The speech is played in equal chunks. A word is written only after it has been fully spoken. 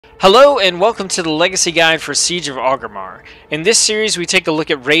Hello and welcome to the Legacy Guide for Siege of Orgrimmar. In this series we take a look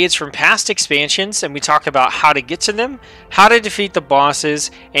at raids from past expansions and we talk about how to get to them, how to defeat the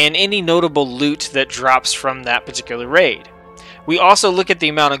bosses, and any notable loot that drops from that particular raid. We also look at the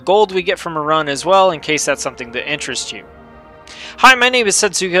amount of gold we get from a run as well, in case that's something that interests you. Hi, my name is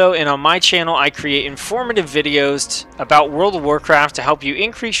Setsuko, and on my channel I create informative videos about World of Warcraft to help you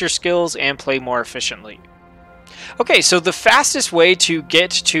increase your skills and play more efficiently. Okay, so the fastest way to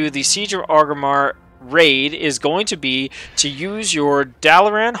get to the Siege of Orgrimmar raid is going to be to use your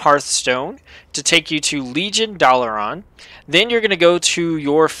Dalaran Hearthstone to take you to Legion Dalaran. Then you're going to go to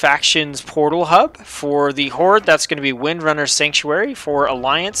your faction's portal hub. For the Horde, that's going to be Windrunner Sanctuary. For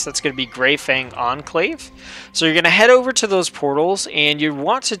Alliance, that's going to be Greyfang Enclave. So you're going to head over to those portals, and you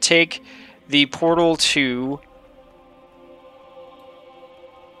want to take the portal to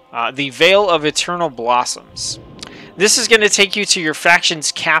the Vale of Eternal Blossoms. This is going to take you to your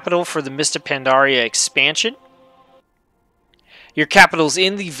faction's capital for the Mist of Pandaria expansion. Your capital's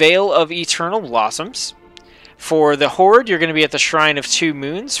in the Vale of Eternal Blossoms. For the Horde, you're going to be at the Shrine of Two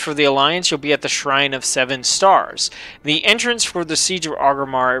Moons. For the Alliance, you'll be at the Shrine of Seven Stars. The entrance for the Siege of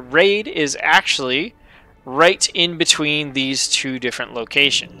Orgrimmar raid is actually right in between these two different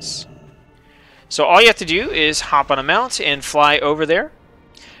locations. So all you have to do is hop on a mount and fly over there.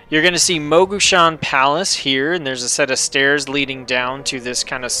 You're going to see Mogushan Palace here, and there's a set of stairs leading down to this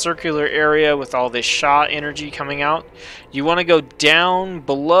kind of circular area with all this Sha energy coming out. You want to go down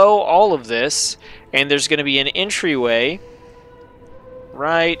below all of this, and there's going to be an entryway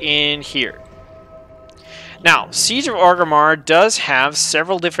right in here. Now, Siege of Orgrimmar does have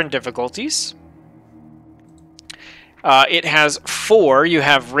several different difficulties. It has 4. You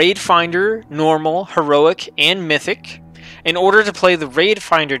have Raid Finder, Normal, Heroic, and Mythic. In order to play the Raid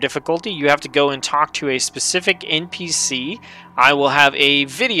Finder difficulty, you have to go and talk to a specific NPC. I will have a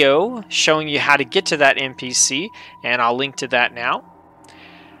video showing you how to get to that NPC, and I'll link to that now.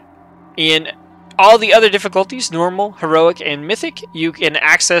 In all the other difficulties, Normal, Heroic, and Mythic, you can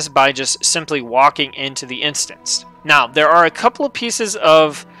access by just simply walking into the instance. Now, there are a couple of pieces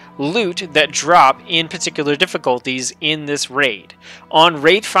of loot that drop in particular difficulties in this raid. On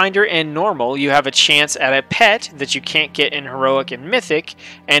Raid Finder and Normal, you have a chance at a pet that you can't get in Heroic and Mythic,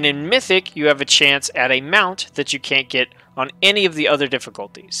 and in Mythic, you have a chance at a mount that you can't get on any of the other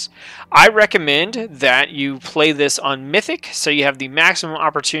difficulties. I recommend that you play this on Mythic, so you have the maximum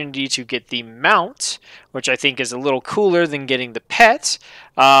opportunity to get the mount, which I think is a little cooler than getting the pet,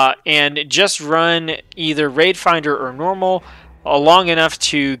 and just run either Raid Finder or Normal long enough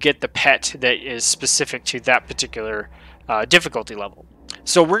to get the pet that is specific to that particular difficulty level.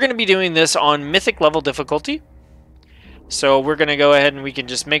 So we're going to be doing this on Mythic level difficulty. So we're going to go ahead and we can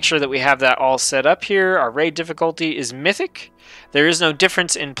just make sure that we have that all set up here. Our raid difficulty is Mythic. There is no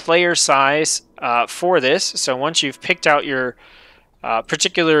difference in player size for this. So once you've picked out your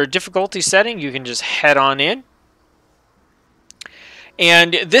particular difficulty setting, you can just head on in.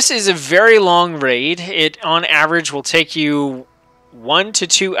 And this is a very long raid. It on average will take you 1 to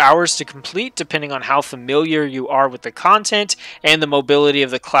 2 hours to complete, depending on how familiar you are with the content and the mobility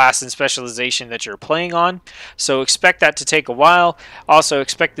of the class and specialization that you're playing on. So expect that to take a while. Also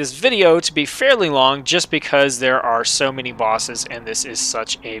expect this video to be fairly long, just because there are so many bosses and this is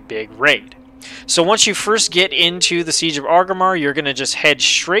such a big raid. So once you first get into the Siege of Orgrimmar, you're going to just head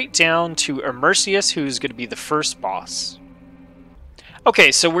straight down to Immerseus, who's going to be the first boss.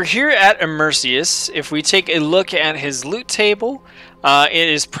 Okay, so we're here at Immerseus. If we take a look at his loot table, it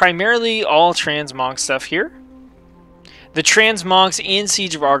is primarily all transmog stuff here. The transmogs in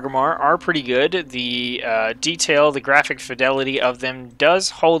Siege of Orgrimmar are pretty good. The detail, the graphic fidelity of them does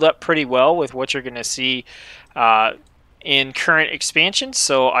hold up pretty well with what you're going to see in current expansions,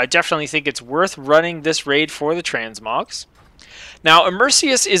 so I definitely think it's worth running this raid for the transmogs. Now,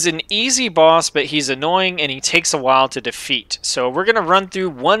 Immerseus is an easy boss, but he's annoying and he takes a while to defeat. So we're going to run through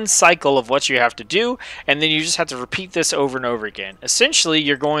one cycle of what you have to do, and then you just have to repeat this over and over again. Essentially,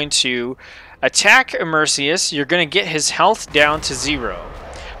 you're going to attack Immerseus. You're going to get his health down to 0.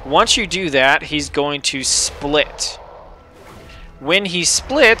 Once you do that, he's going to split. When he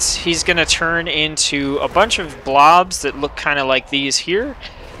splits, he's going to turn into a bunch of blobs that look kind of like these here.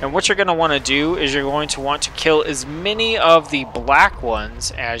 And what you're going to want to do is you're going to want to kill as many of the black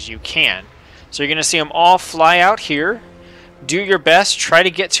ones as you can. So you're going to see them all fly out here. Do your best. Try to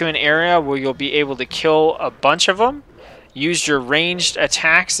get to an area where you'll be able to kill a bunch of them. Use your ranged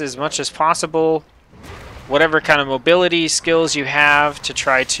attacks as much as possible. Whatever kind of mobility skills you have to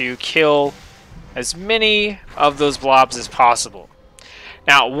try to kill as many of those blobs as possible.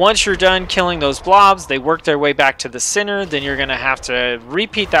 Now, once you're done killing those blobs, they work their way back to the center. Then you're going to have to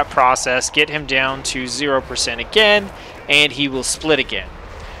repeat that process, get him down to 0% again, and he will split again.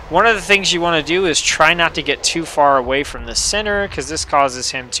 One of the things you want to do is try not to get too far away from the center, because this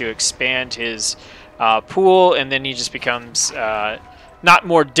causes him to expand his pool, and then he just becomes not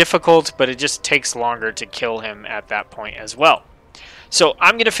more difficult, but it just takes longer to kill him at that point as well. So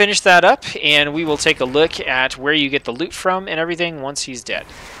I'm going to finish that up, and we will take a look at where you get the loot from and everything once he's dead.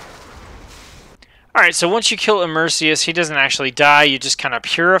 Alright, so once you kill Immerseus, he doesn't actually die. You just kind of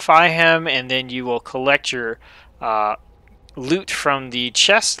purify him, and then you will collect your loot from the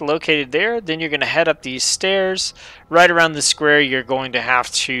chest located there. Then you're going to head up these stairs. Right around the square, you're going to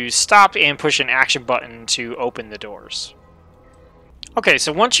have to stop and push an action button to open the doors. Okay,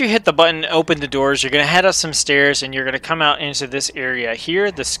 so once you hit the button, open the doors, you're going to head up some stairs, and you're going to come out into this area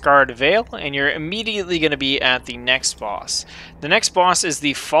here, the Scarred Veil, and you're immediately going to be at the next boss. The next boss is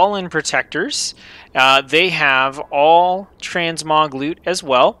the Fallen Protectors. They have all transmog loot as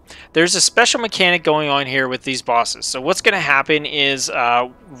well. There's a special mechanic going on here with these bosses. So what's going to happen is,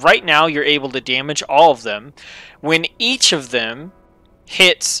 right now you're able to damage all of them. When each of them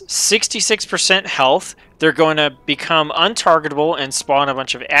hits 66% health, they're going to become untargetable and spawn a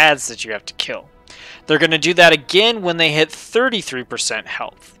bunch of ads that you have to kill. They're going to do that again when they hit 33%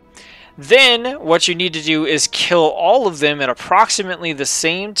 health. Then what you need to do is kill all of them at approximately the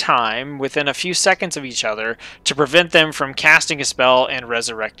same time, within a few seconds of each other, to prevent them from casting a spell and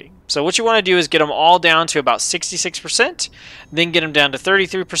resurrecting. So what you want to do is get them all down to about 66%, then get them down to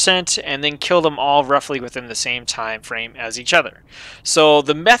 33%, and then kill them all roughly within the same time frame as each other. So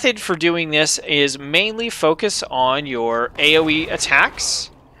the method for doing this is mainly focus on your AoE attacks.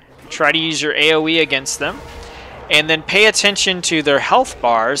 Try to use your AoE against them. And then pay attention to their health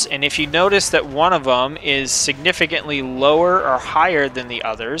bars, and if you notice that one of them is significantly lower or higher than the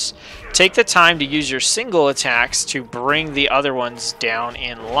others, take the time to use your single attacks to bring the other ones down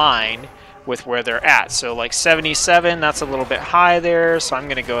in line with where they're at. So like 77, that's a little bit high there, so I'm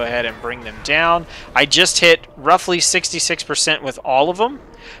going to go ahead and bring them down. I just hit roughly 66% with all of them,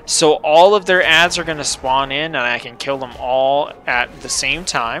 so all of their ads are going to spawn in, and I can kill them all at the same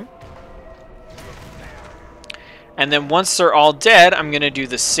time. And then once they're all dead, I'm going to do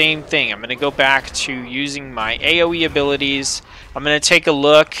the same thing. I'm going to go back to using my AoE abilities. I'm going to take a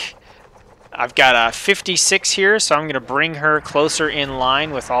look. I've got a 56 here, so I'm going to bring her closer in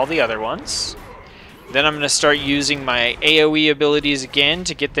line with all the other ones. Then I'm going to start using my AoE abilities again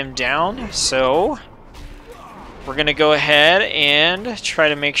to get them down. So we're going to go ahead and try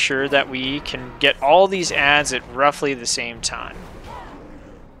to make sure that we can get all these ads at roughly the same time.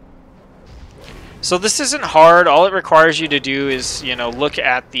 So this isn't hard. All it requires you to do is, look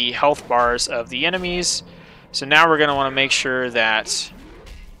at the health bars of the enemies. So now we're going to want to make sure that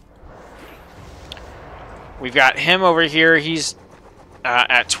we've got him over here. He's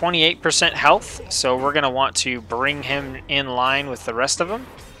at 28% health, so we're going to want to bring him in line with the rest of them.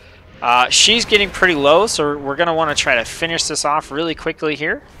 She's getting pretty low, so we're going to want to try to finish this off really quickly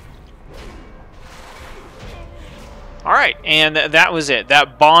here. Alright, and that was it.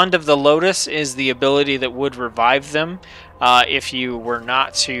 That Bond of the Lotus is the ability that would revive them if you were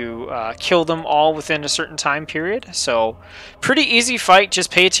not to kill them all within a certain time period. So, pretty easy fight. Just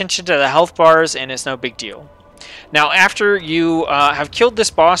pay attention to the health bars, and it's no big deal. Now, after you have killed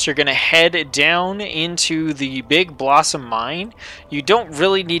this boss, you're going to head down into the Big Blossom Mine. You don't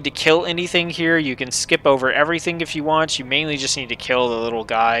really need to kill anything here. You can skip over everything if you want. You mainly just need to kill the little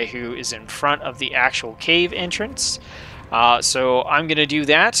guy who is in front of the actual cave entrance. So I'm going to do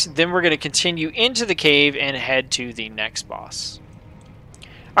that. Then we're going to continue into the cave and head to the next boss.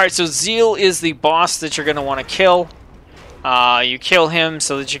 Alright, so Zeal is the boss that you're going to want to kill. You kill him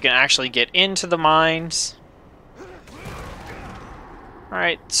so that you can actually get into the mines.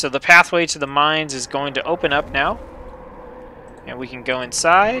 Alright, so the pathway to the mines is going to open up now. And we can go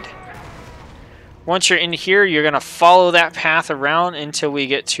inside. Once you're in here, you're going to follow that path around until we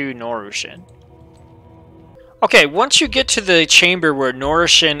get to Norushen. Okay, once you get to the chamber where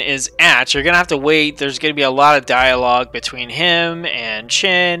Norushen is at, you're going to have to wait. There's going to be a lot of dialogue between him and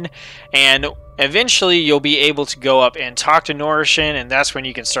Chin. And eventually you'll be able to go up and talk to Norushen, and that's when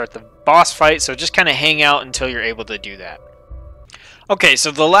you can start the boss fight. So just kind of hang out until you're able to do that. Okay,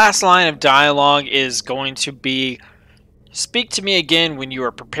 so the last line of dialogue is going to be, "Speak to me again when you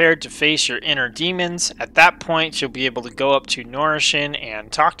are prepared to face your inner demons." At that point, you'll be able to go up to Norushen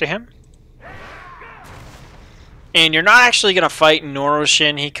and talk to him. And you're not actually going to fight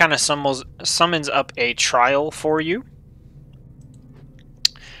Norushen. He kind of summons up a trial for you.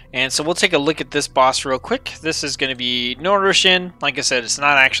 And so we'll take a look at this boss real quick. This is going to be Norushen. Like I said, it's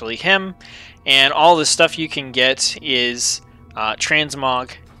not actually him. And all the stuff you can get is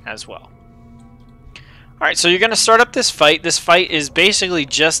transmog as well. Alright, so you're going to start up this fight. This fight is basically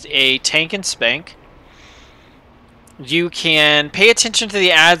just a tank and spank. You can pay attention to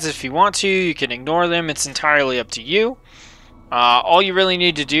the ads if you want to. You can ignore them. It's entirely up to you. All you really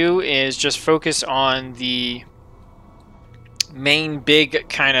need to do is just focus on the main big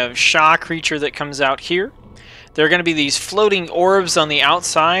kind of Sha creature that comes out here. There are going to be these floating orbs on the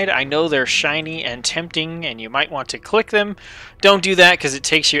outside. I know they're shiny and tempting, and you might want to click them. Don't do that because it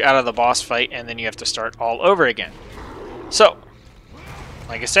takes you out of the boss fight, and then you have to start all over again. So,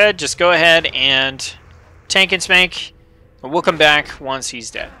 like I said, just go ahead and tank and spank. We'll come back once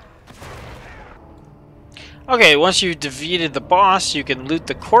he's dead. Okay, once you've defeated the boss, you can loot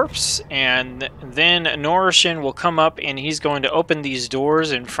the corpse, and then Norushen will come up and he's going to open these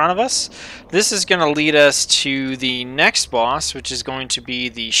doors in front of us. This is going to lead us to the next boss, which is going to be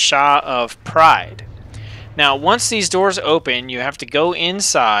the Sha of Pride. Now, once these doors open, you have to go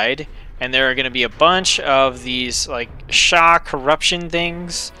inside, and there are going to be a bunch of these like Sha corruption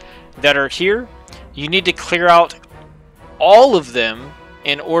things that are here. You need to clear out all of them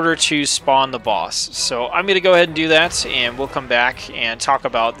in order to spawn the boss. So I'm going to go ahead and do that, and we'll come back and talk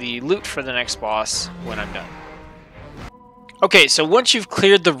about the loot for the next boss when I'm done. Okay, so once you've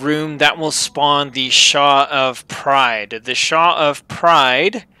cleared the room, that will spawn the Sha of Pride. The Sha of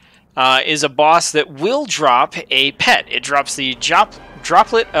Pride is a boss that will drop a pet. It drops the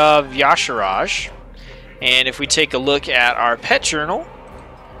droplet of Yasharaj, and if we take a look at our pet journal,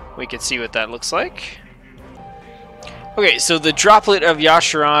 we can see what that looks like. Okay, so the droplet of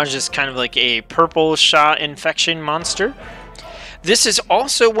Yasharaj is kind of like a purple Sha infection monster. This is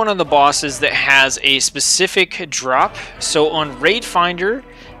also one of the bosses that has a specific drop. So on Raid Finder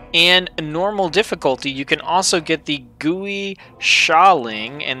and normal difficulty, you can also get the gooey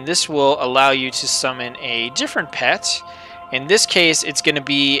Shaling, and this will allow you to summon a different pet. In this case, it's going to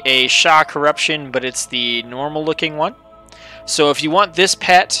be a Sha corruption, but it's the normal looking one. So if you want this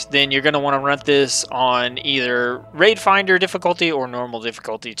pet, then you're going to want to run this on either Raid Finder difficulty or normal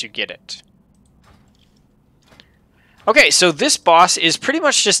difficulty to get it. Okay, so this boss is pretty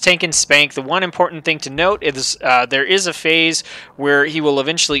much just tank and spank. The one important thing to note is there is a phase where he will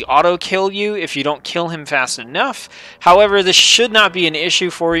eventually auto-kill you if you don't kill him fast enough. However, this should not be an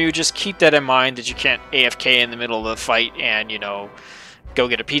issue for you. Just keep that in mind that you can't AFK in the middle of the fight and, you know, go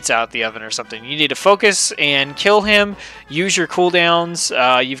get a pizza out the oven or something. You need to focus and kill him. Use your cooldowns.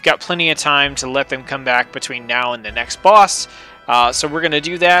 You've got plenty of time to let them come back between now and the next boss. So we're going to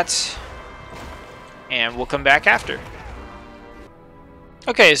do that, and we'll come back after.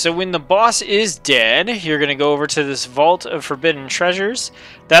 Okay, so when the boss is dead, you're going to go over to this Vault of Forbidden Treasures.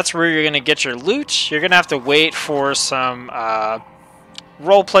 That's where you're going to get your loot. You're going to have to wait for some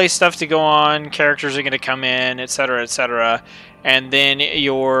roleplay stuff to go on. Characters are going to come in, etc., etc. And then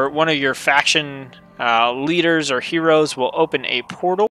one of your faction leaders or heroes will open a portal.